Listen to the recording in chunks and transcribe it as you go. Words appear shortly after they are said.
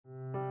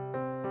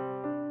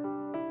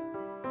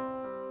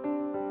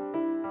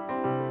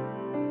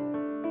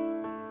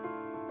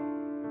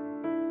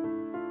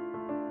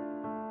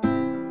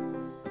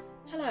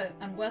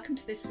and welcome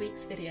to this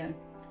week's video.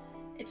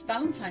 It's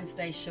Valentine's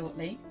Day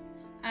shortly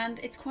and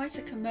it's quite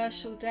a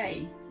commercial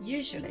day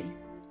usually.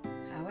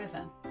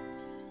 However,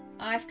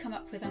 I've come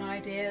up with an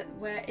idea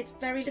where it's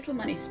very little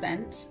money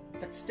spent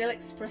but still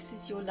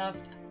expresses your love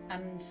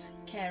and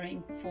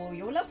caring for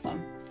your loved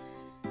one,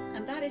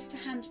 and that is to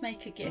hand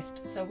make a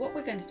gift. So what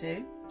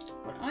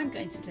I'm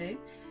going to do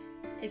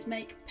is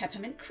make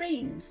peppermint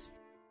creams.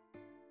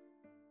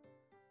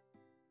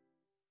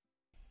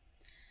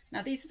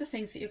 Now these are the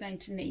things that you're going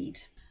to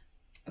need.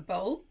 A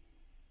bowl.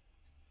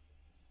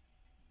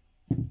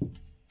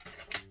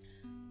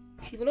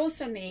 You will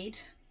also need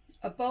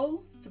a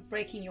bowl for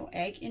breaking your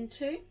egg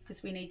into,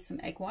 because we need some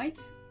egg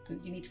whites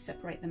and you need to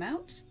separate them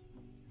out.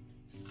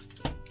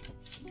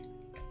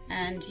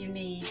 And you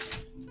need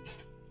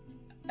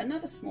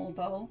another small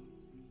bowl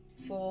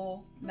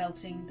for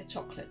melting the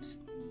chocolate.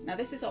 Now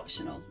this is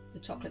optional, the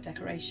chocolate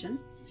decoration.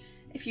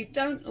 If you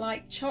don't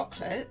like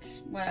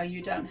chocolate, well,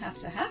 you don't have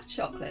to have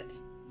chocolate.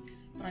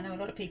 But I know a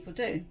lot of people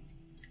do.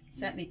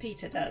 Certainly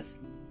Peter does.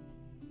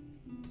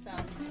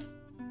 Some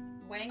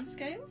weighing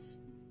scales.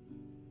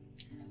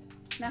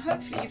 Now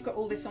hopefully you've got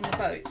all this on the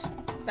boat,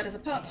 but as a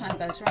part-time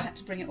boater I had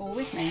to bring it all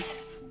with me.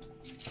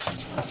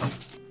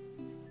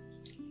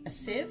 A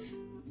sieve,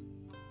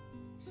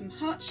 some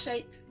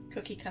heart-shaped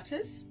cookie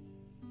cutters,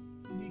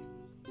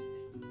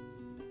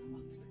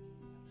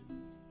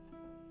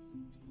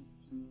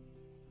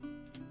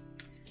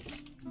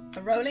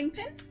 a rolling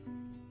pin.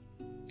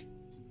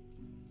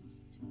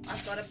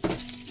 I've got a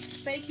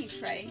baking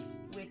tray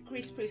with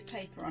greaseproof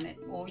paper on it,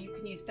 or you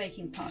can use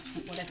baking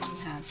parchment, whatever you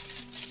have.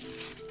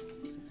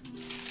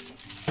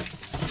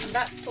 And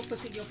that's for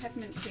putting your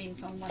peppermint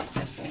creams on once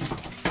they're formed.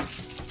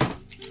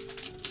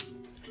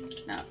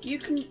 Now you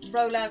can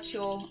roll out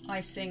your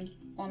icing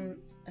on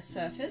a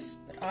surface,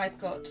 but I've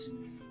got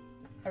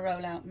a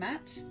rollout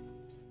mat.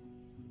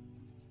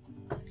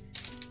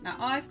 Now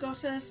I've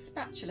got a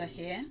spatula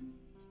here,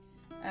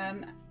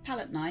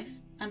 palette knife,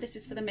 and this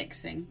is for the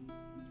mixing.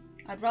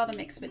 I'd rather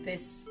mix with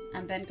this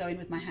and then go in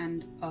with my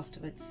hand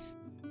afterwards.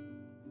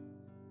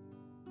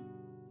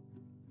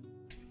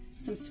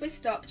 Some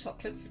Swiss dark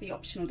chocolate for the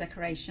optional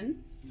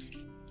decoration.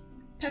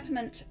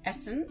 Peppermint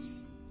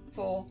essence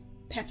for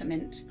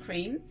peppermint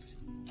creams.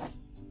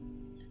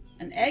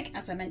 An egg,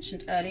 as I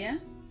mentioned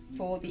earlier,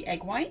 for the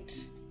egg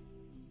white.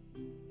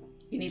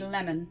 You need a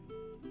lemon.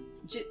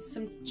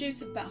 Some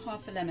juice of about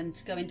half a lemon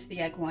to go into the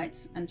egg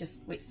whites and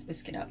just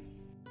whisk it up.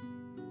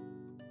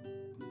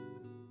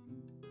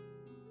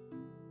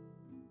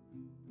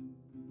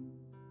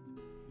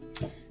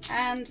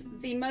 And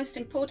the most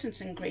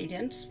important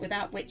ingredient,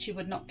 without which you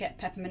would not get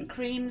peppermint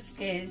creams,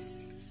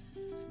 is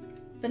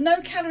the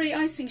no-calorie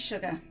icing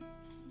sugar.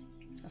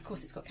 Of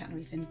course it's got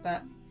calories in,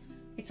 but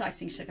it's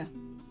icing sugar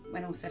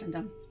when all said and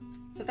done.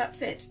 So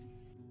that's it.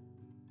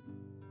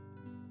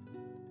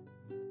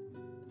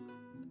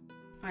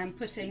 I'm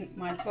putting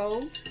my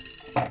bowl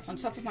on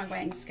top of my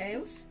weighing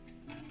scales.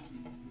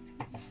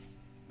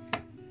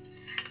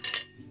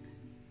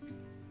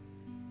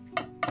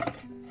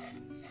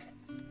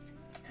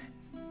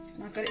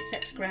 I've got it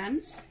set to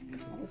grams.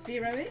 I'll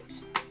zero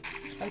it,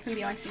 open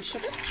the icing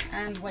sugar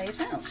and weigh it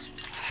out.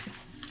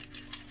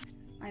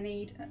 I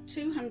need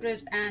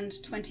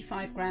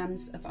 225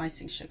 grams of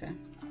icing sugar.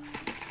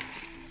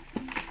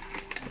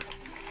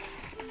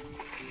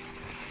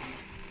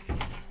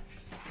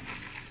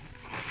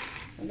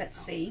 So let's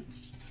see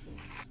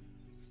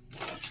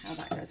how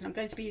that goes. And I'm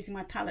going to be using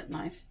my palette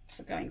knife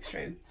for going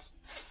through.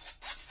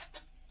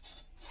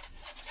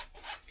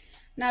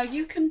 Now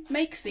you can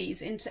make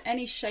these into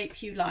any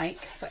shape you like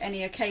for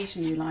any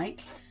occasion you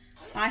like.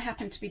 I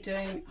happen to be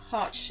doing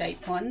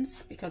heart-shaped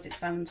ones because it's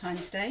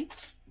Valentine's Day.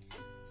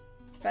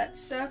 But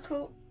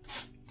circle,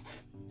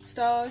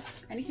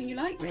 stars, anything you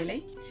like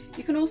really.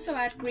 You can also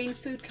add green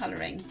food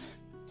colouring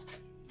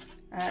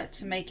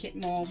to make it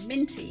more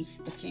minty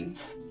looking.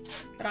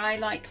 But I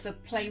like the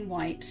plain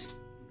white.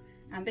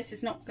 And this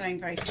is not going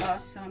very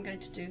fast, so I'm going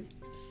to do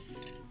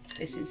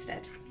this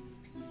instead.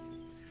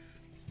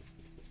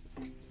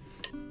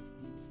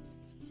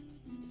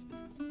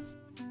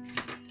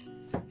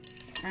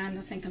 And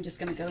I think I'm just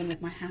going to go in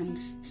with my hand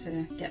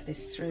to get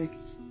this through.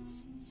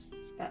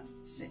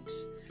 That's it.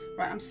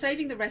 Right, I'm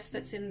saving the rest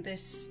that's in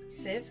this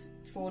sieve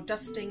for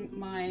dusting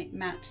my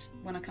mat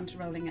when I come to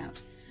rolling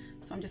out.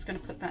 So I'm just going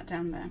to put that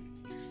down there.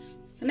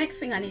 The next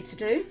thing I need to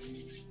do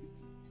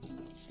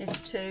is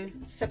to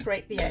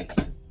separate the egg.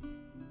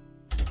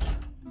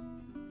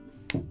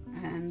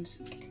 And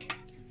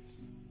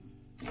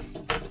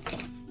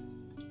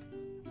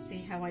see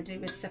how I do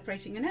with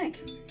separating an egg.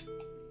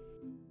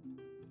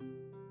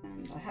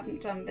 I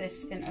haven't done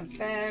this in a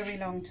very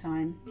long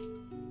time.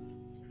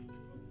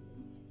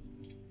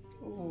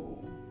 Ooh.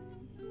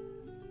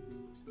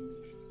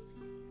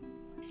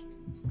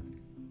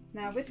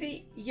 Now with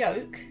the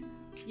yolk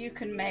you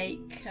can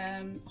make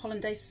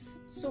hollandaise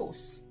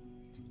sauce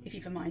if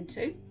you've a mind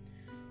to,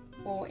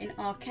 or in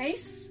our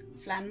case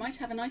Flan might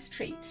have a nice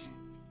treat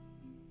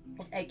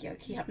of egg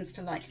yolk. He happens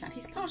to like that.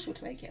 He's partial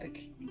to egg yolk.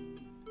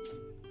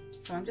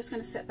 So I'm just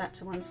going to set that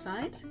to one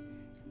side.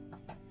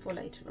 for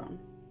later on.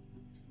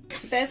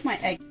 So there's my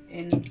egg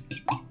in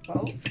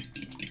bowl,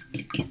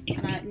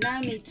 and I now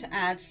need to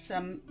add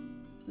some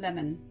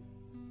lemon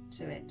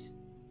to it,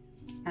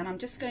 and I'm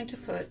just going to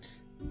put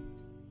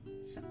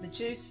the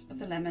juice of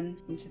the lemon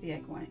into the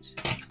egg white.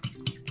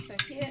 So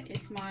here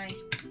is my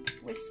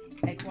Whisk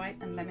egg white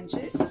and lemon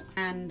juice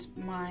and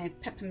my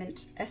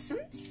peppermint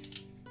essence.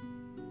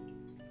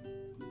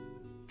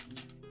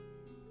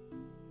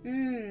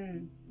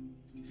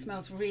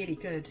 Smells really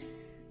good.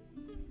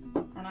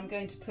 And I'm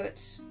going to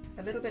put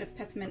a little bit of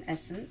peppermint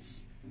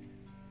essence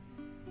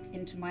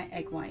into my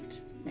egg white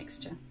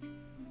mixture.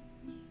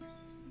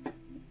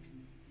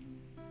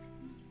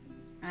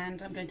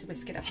 And I'm going to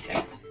whisk it up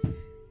again.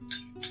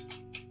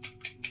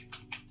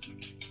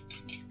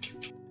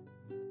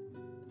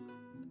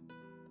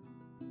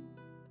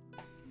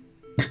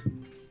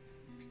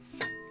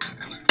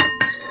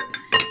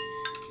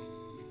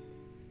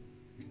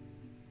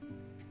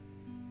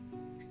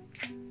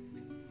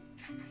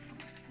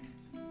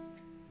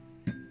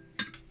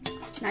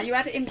 Now you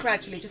add it in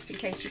gradually, just in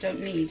case you don't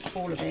need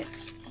all of it.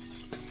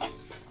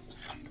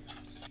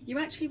 You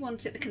actually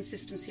want it the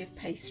consistency of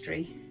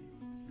pastry,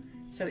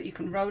 so that you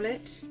can roll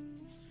it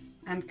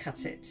and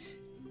cut it.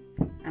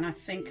 And I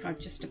think I've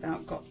just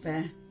about got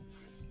there.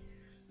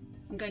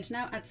 I'm going to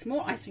now add some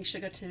more icing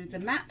sugar to the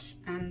mat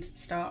and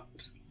start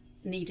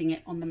kneading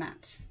it on the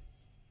mat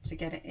to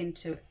get it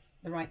into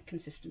the right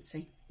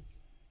consistency.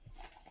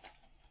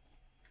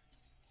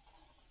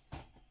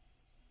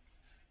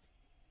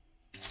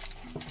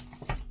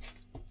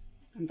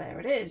 And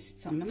there it is,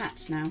 it's on the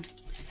mat now.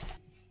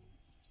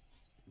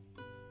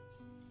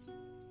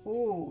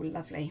 Oh,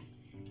 lovely.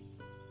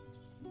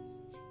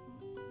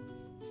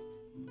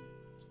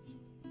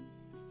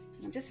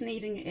 I'm just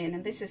kneading it in,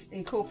 and this is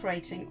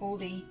incorporating all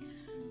the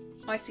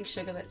icing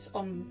sugar that's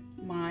on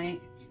my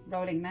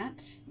rolling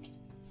mat.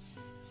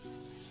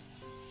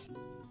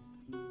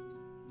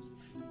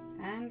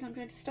 And I'm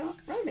going to start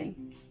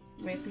rolling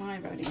with my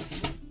rolling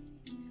pin.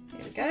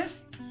 Here we go.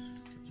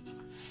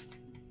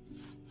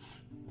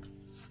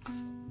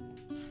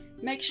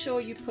 Make sure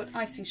you put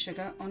icing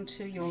sugar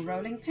onto your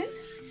rolling pin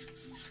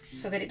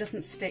so that it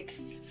doesn't stick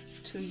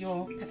to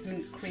your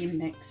peppermint cream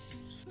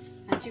mix.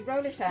 And you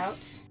roll it out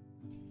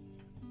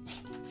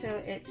till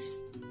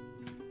it's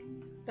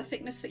the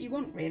thickness that you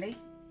want, really.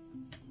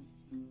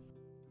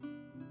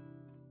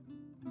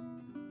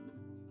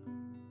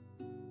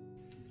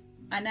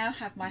 I now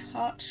have my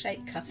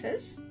heart-shaped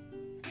cutters,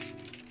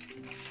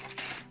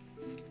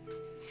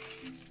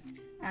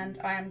 and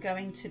I am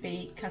going to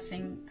be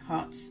cutting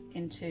hearts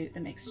into the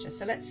mixture.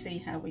 So let's see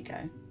how we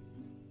go.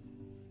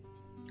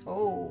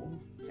 Oh,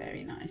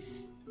 very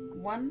nice.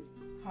 1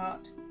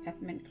 heart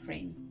peppermint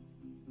cream.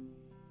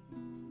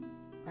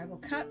 I will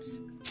cut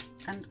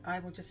and I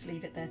will just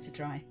leave it there to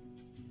dry.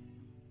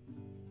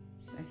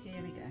 So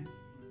here we go.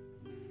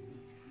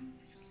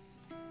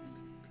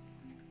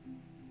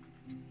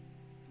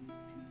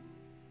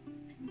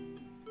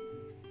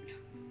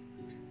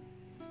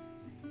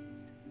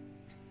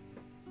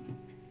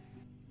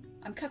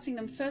 I'm cutting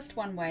them first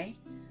one way,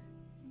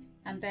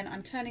 and then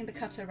I'm turning the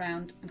cutter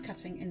around and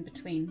cutting in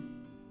between,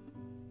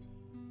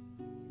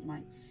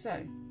 like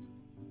so.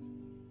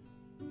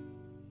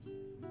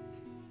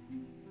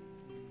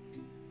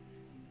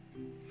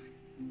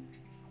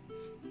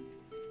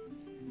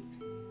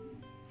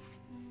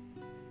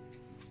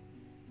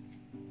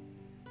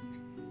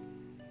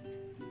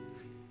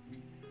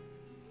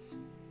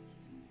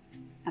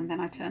 And then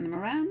I turn them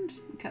around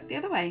and cut the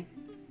other way.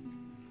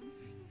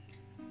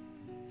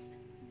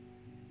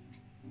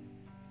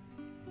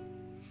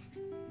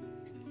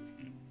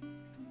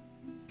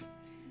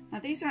 Now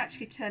these are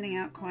actually turning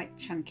out quite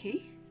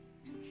chunky.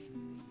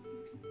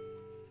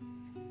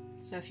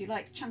 So if you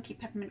like chunky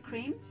peppermint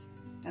creams,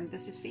 then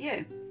this is for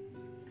you.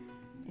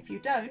 If you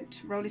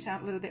don't, roll it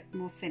out a little bit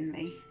more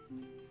thinly.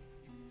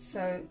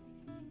 So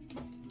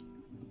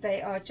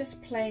they are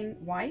just plain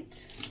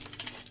white.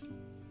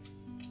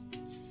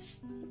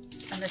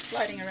 And they're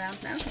sliding around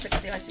now because I've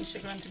got the icing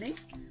sugar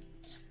underneath.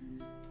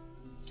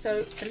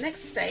 So the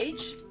next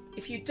stage,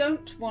 if you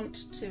don't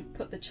want to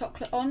put the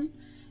chocolate on,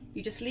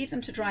 you just leave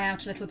them to dry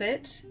out a little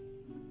bit,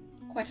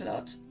 quite a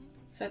lot,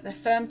 so that they're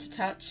firm to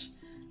touch,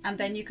 and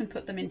then you can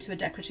put them into a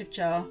decorative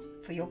jar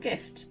for your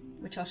gift,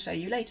 which I'll show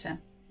you later.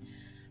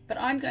 But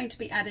I'm going to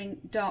be adding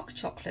dark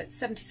chocolate,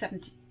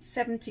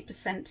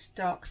 70%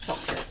 dark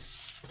chocolate,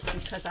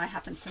 because I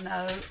happen to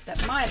know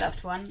that my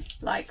loved one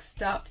likes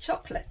dark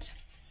chocolate.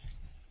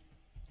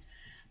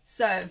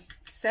 So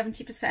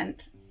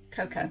 70%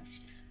 cocoa.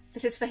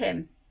 This is for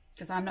him,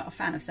 because I'm not a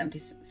fan of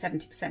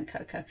 70%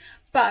 cocoa,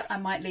 but I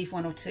might leave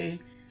 1 or 2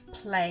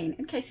 plain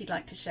in case he'd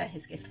like to share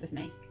his gift with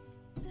me.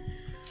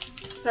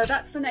 So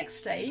that's the next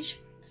stage.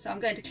 So I'm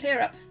going to clear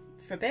up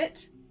for a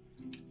bit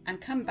and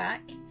come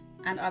back,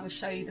 and I will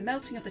show you the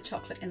melting of the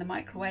chocolate in the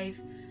microwave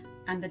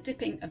and the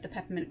dipping of the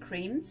peppermint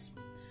creams.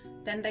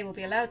 Then they will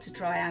be allowed to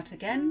dry out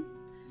again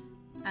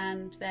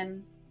and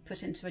then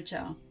put into a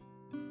jar.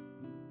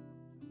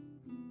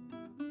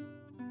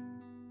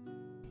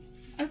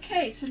 Okay,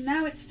 Okay, so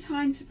now it's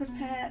time to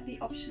prepare the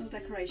optional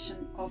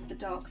decoration of the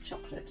dark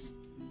chocolate.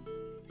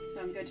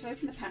 So I'm going to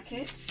open the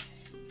packet.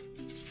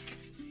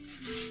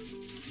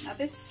 Now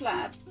this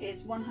slab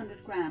is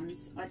 100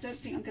 grams. I don't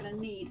think I'm going to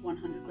need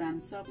 100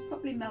 grams, so I'll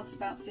probably melt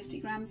about 50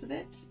 grams of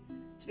it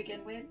to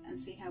begin with and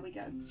see how we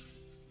go.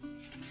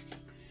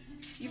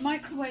 You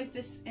microwave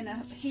this in a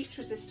heat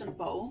resistant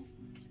bowl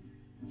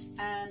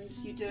and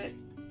you do it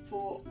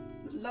for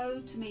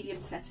low to medium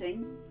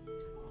setting,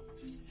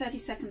 30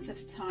 seconds at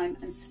a time,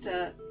 and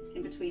stir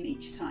in between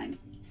each time.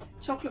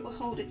 Chocolate will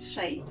hold its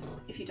shape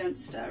if you don't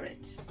stir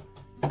it.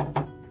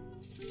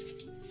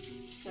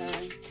 So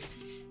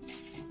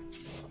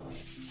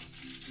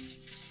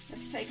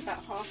let's take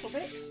about half of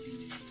it.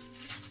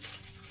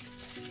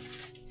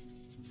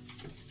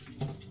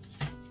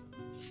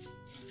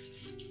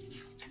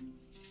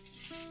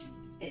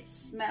 It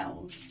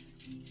smells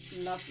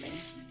lovely.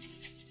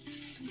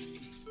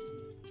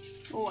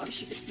 Oh, I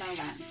wish you could smell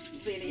that.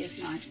 It really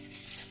is nice.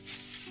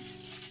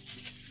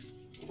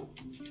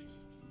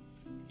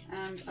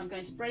 And I'm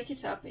going to break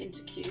it up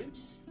into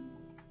cubes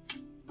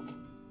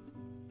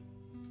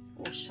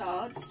or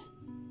shards.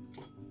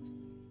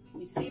 Can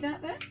you see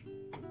that there?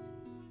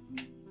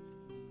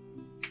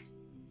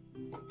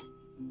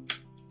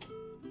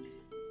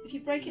 If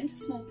you break it into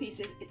small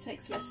pieces, it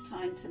takes less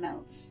time to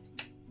melt.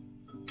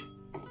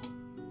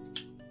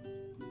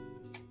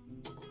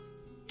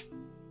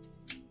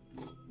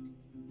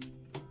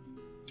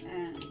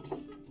 And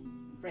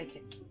break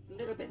it a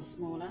little bit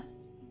smaller.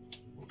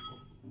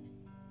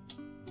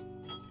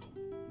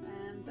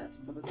 And that's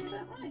probably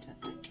about right,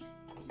 I think.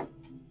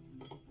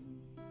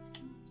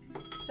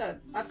 So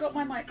I've got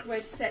my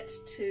microwave set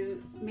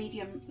to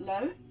medium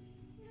low,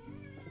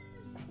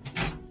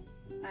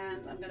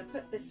 and I'm going to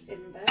put this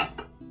in there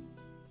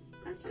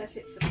and set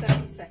it for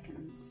 30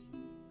 seconds.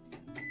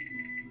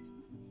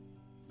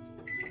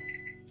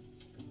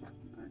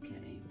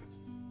 Okay.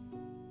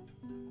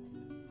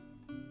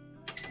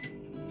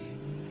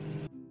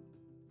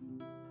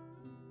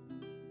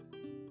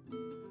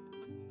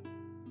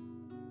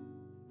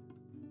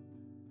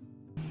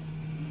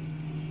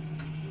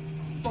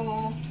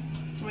 Four,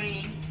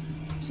 3,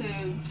 2,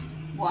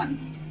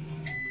 1.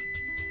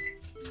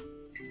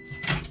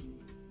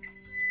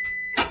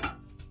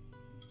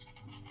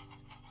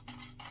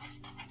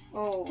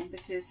 Oh,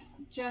 this is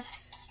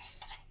just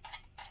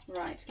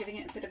right, giving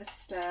it a bit of a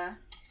stir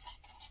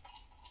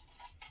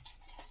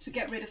to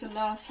get rid of the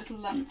last little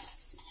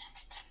lumps.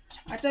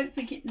 I don't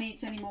think it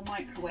needs any more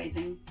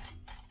microwaving.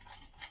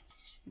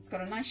 It's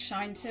got a nice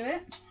shine to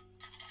it,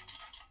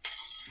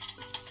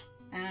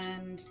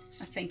 and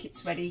I think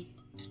it's ready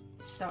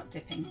to start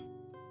dipping.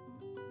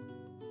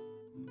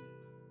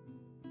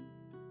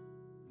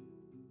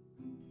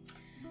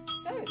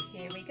 So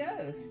here we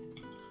go.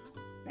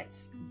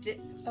 Let's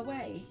dip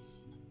away.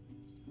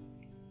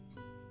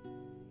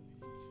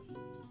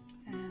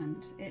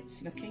 And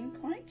it's looking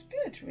quite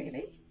good,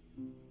 really.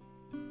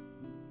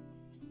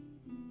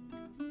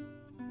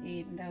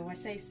 Even though I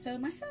say so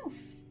myself.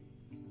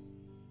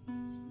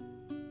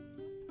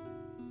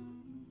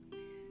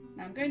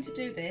 Now I'm going to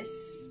do this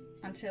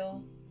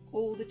until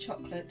all the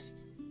chocolate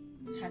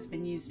has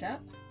been used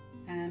up,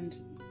 and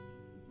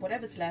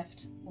whatever's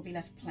left will be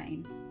left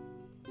plain.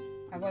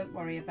 I won't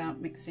worry about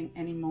mixing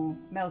any more,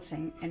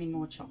 melting any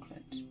more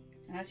chocolate.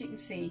 And as you can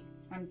see,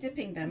 I'm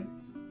dipping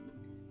them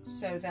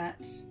so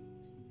that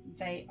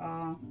they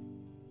are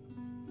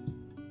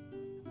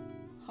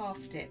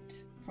half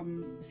dipped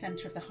from the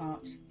centre of the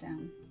heart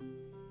down.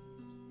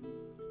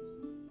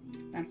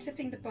 I'm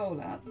tipping the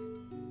bowl up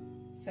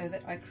so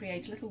that I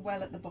create a little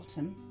well at the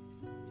bottom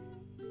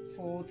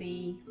for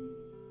the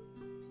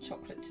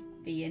chocolate to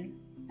be in,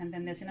 and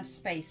then there's enough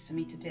space for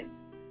me to dip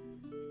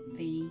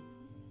the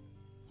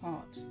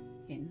heart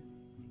in.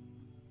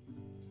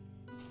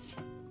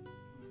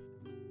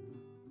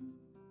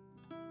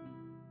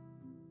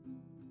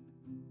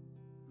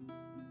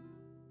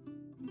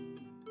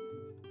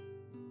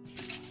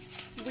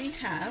 We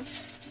have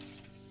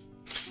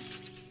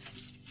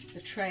the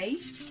tray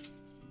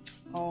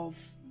of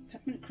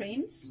peppermint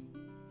creams,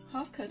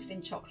 half coated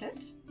in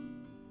chocolate,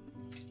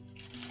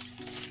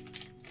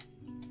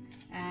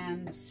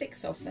 and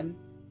 6 of them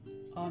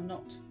are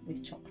not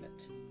with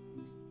chocolate.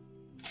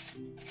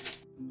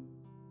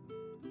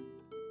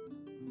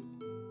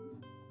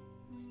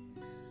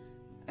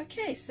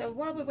 Okay, so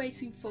while we're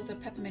waiting for the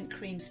peppermint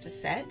creams to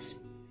set,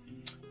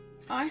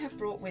 I have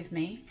brought with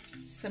me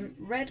some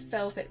red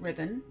velvet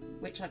ribbon,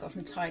 which I got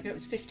from Tiger. It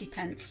was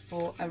 50p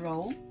for a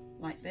roll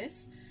like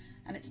this,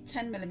 and it's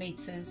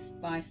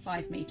 10mm by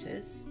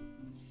 5m.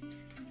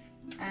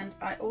 And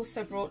I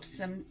also brought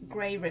some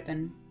grey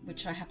ribbon,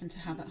 which I happen to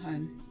have at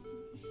home.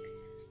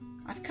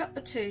 I've cut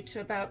the two to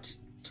about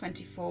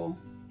 24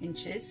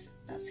 inches,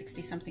 about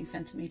 60 something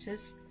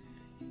centimetres,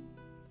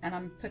 and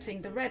I'm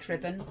putting the red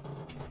ribbon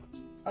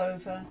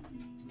over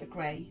the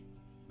grey.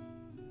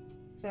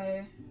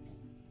 So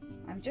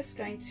I'm just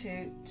going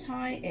to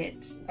tie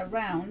it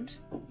around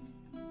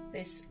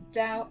this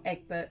Dow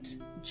Egbert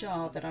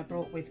jar that I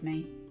brought with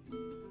me.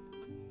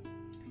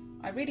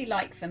 I really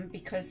like them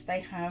because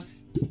they have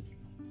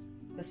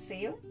the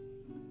seal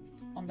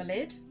on the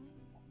lid,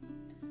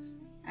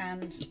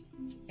 and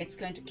it's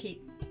going to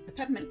keep the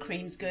peppermint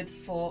creams good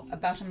for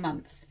about a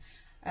month.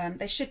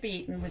 They should be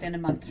eaten within a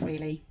month,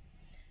 really.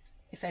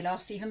 If they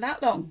last even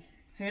that long,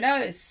 who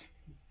knows?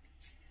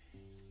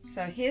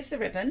 So here's the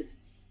ribbon,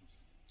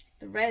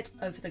 the red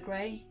over the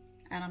grey,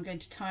 and I'm going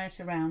to tie it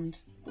around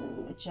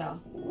the jar,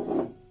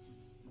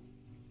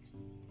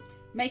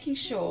 making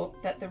sure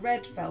that the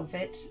red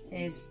velvet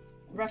is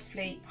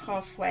roughly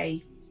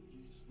halfway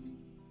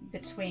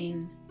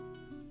between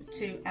the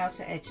two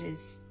outer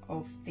edges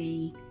of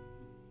the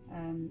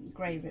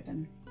grey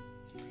ribbon.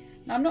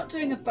 Now I'm not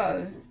doing a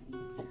bow,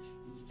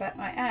 but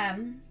I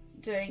am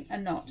doing a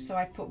knot. So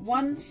I put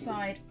one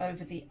side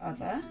over the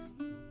other,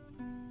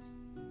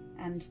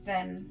 and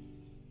then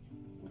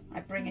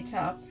I bring it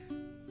up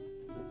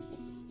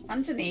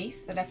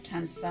underneath the left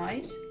hand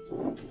side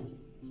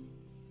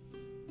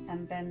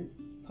and then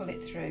pull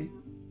it through.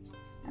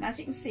 And as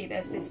you can see,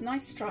 there's this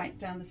nice stripe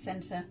down the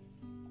centre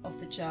of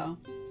the jar,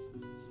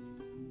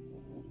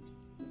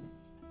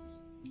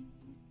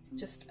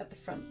 just at the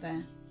front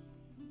there,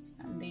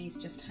 and these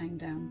just hang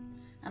down.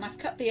 And I've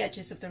cut the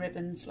edges of the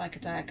ribbons like a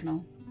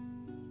diagonal.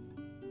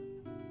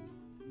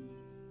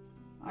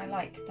 I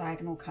like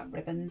diagonal cut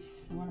ribbons,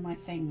 they're one of my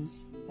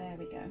things. There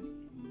we go.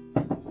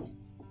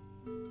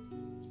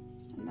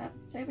 And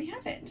there we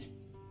have it.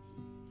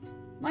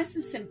 Nice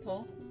and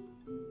simple,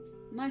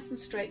 nice and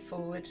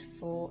straightforward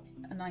for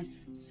a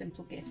nice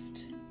simple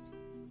gift.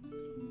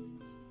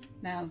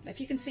 Now, if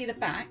you can see the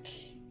back,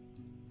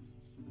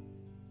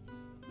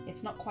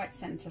 it's not quite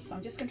centre, so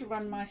I'm just going to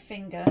run my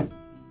finger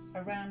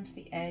around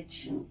the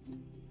edge,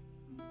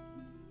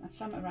 my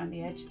thumb around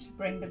the edge, to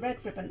bring the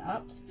red ribbon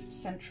up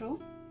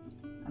central,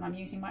 and I'm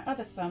using my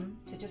other thumb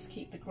to just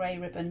keep the grey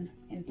ribbon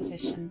in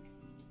position,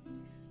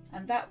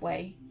 and that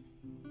way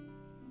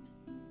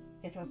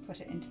it'll put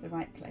it into the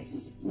right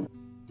place.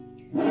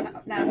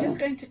 Now I'm just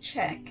going to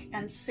check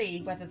and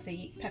see whether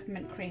the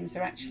peppermint creams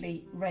are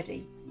actually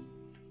ready.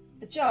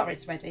 The jar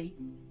is ready.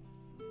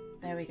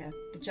 There we go.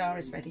 The jar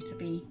is ready to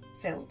be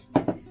filled.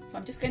 So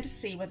I'm just going to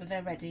see whether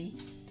they're ready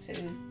to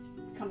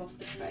come off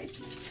the tray.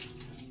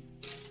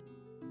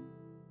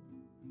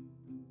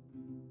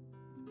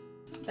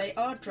 They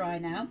are dry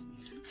now,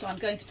 so I'm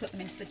going to put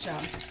them into the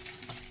jar.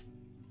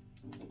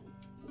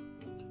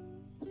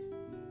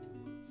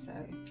 So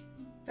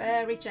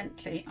very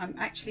gently, I'm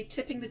actually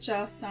tipping the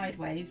jar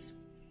sideways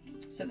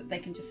so that they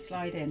can just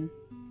slide in.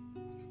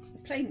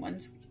 The plain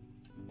ones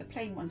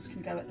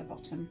can go at the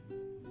bottom.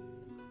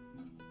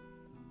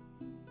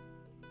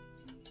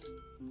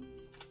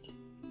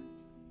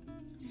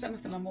 Some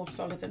of them are more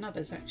solid than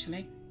others,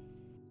 actually.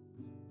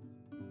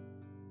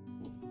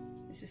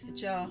 This is the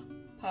jar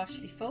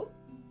partially full,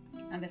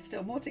 and there's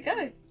still more to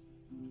go.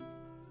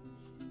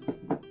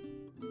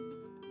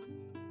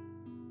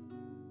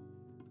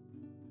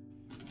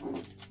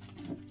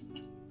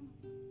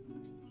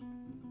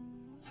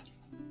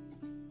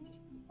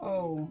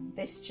 Oh,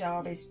 this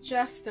jar is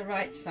just the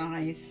right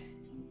size.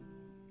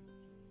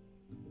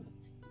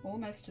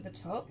 Almost to the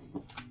top.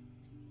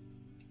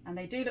 And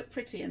they do look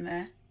pretty in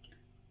there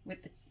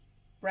with the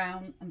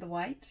brown and the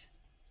white.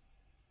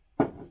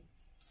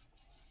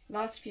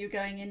 Last few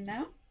going in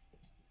now.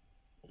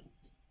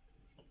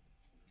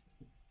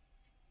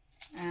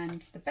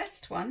 And the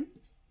best one,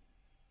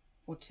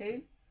 or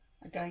two,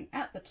 are going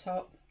at the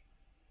top.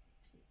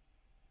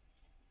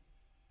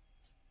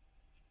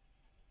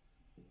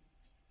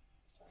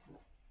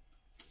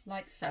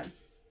 Like so.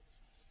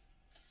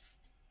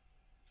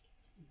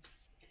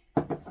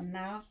 And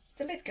now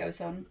the lid goes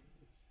on.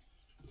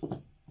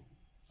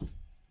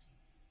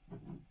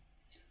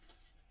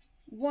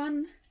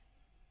 One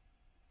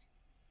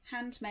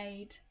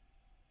handmade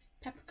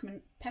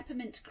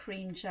peppermint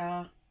cream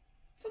jar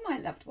for my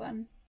loved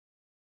one.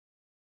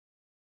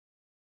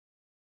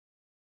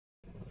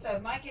 So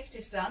my gift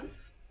is done,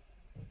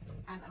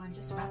 and I'm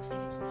just about to give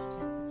it to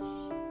Peter.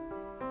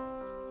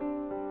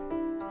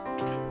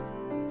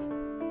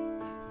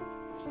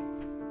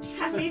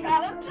 Happy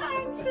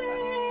Valentine's Day!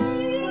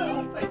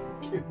 Oh, thank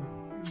you.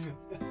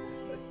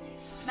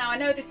 Now I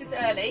know this is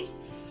early,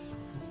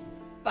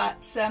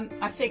 but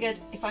I figured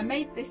if I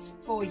made this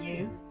for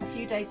you a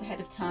few days ahead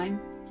of time,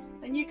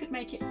 then you could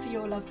make it for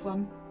your loved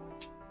one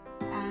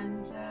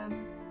and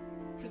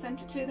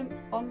present it to them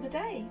on the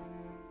day.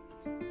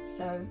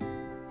 So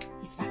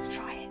he's about to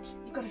try it.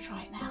 You've got to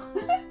try it now.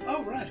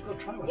 Oh right, I've got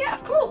to try one. Yeah,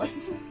 of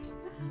course.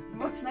 We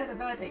want to know the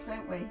verdict,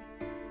 don't we?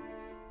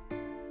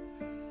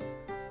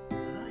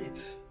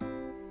 Right.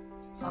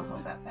 I'll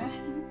hold that there.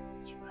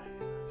 That's right.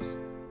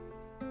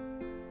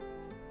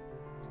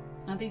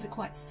 Now these are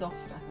quite soft,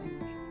 I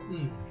think.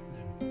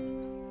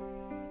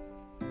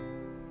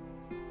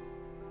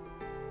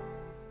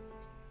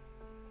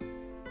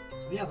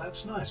 Yeah,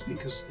 that's nice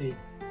because the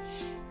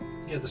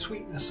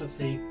sweetness of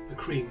the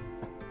cream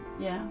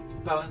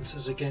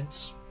balances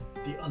against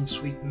the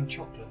unsweetened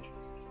chocolate.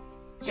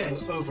 Good.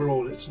 So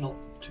overall it's not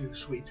too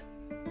sweet.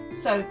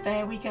 So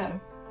there we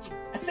go.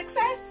 A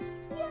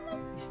success! Yay!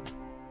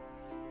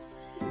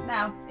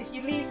 Now, if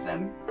you leave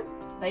them,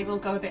 they will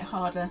go a bit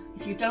harder.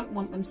 If you don't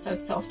want them so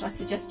soft, I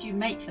suggest you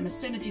make them as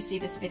soon as you see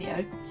this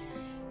video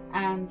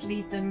and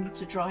leave them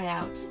to dry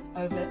out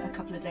over a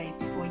couple of days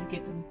before you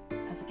give them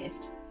as a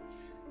gift.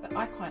 But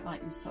I quite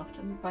like them soft,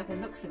 and by the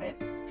looks of it,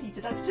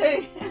 Peter does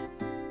too.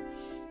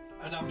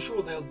 And I'm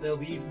sure they'll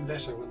be even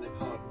better when they've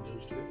hardened a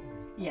little bit.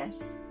 Yes.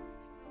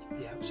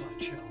 The outside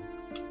shell.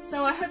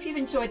 So I hope you've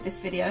enjoyed this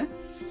video.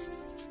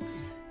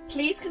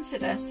 Please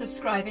consider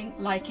subscribing,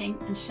 liking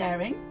and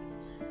sharing.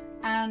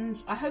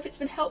 And I hope it's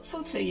been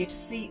helpful to you to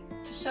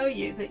show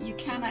you that you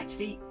can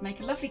actually make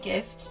a lovely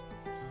gift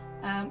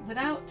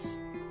without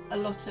a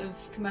lot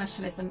of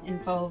commercialism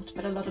involved,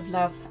 but a lot of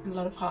love and a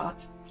lot of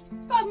heart.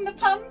 Pardon the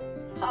pun,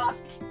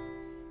 heart.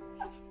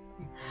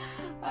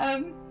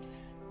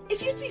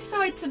 If you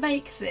decide to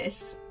make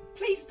this,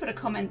 please put a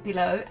comment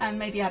below and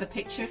maybe add a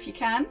picture if you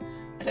can.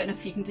 I don't know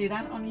if you can do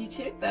that on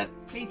YouTube, but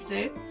please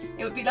do.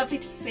 It would be lovely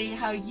to see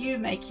how you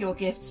make your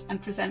gifts and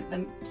present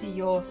them to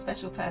your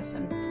special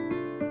person.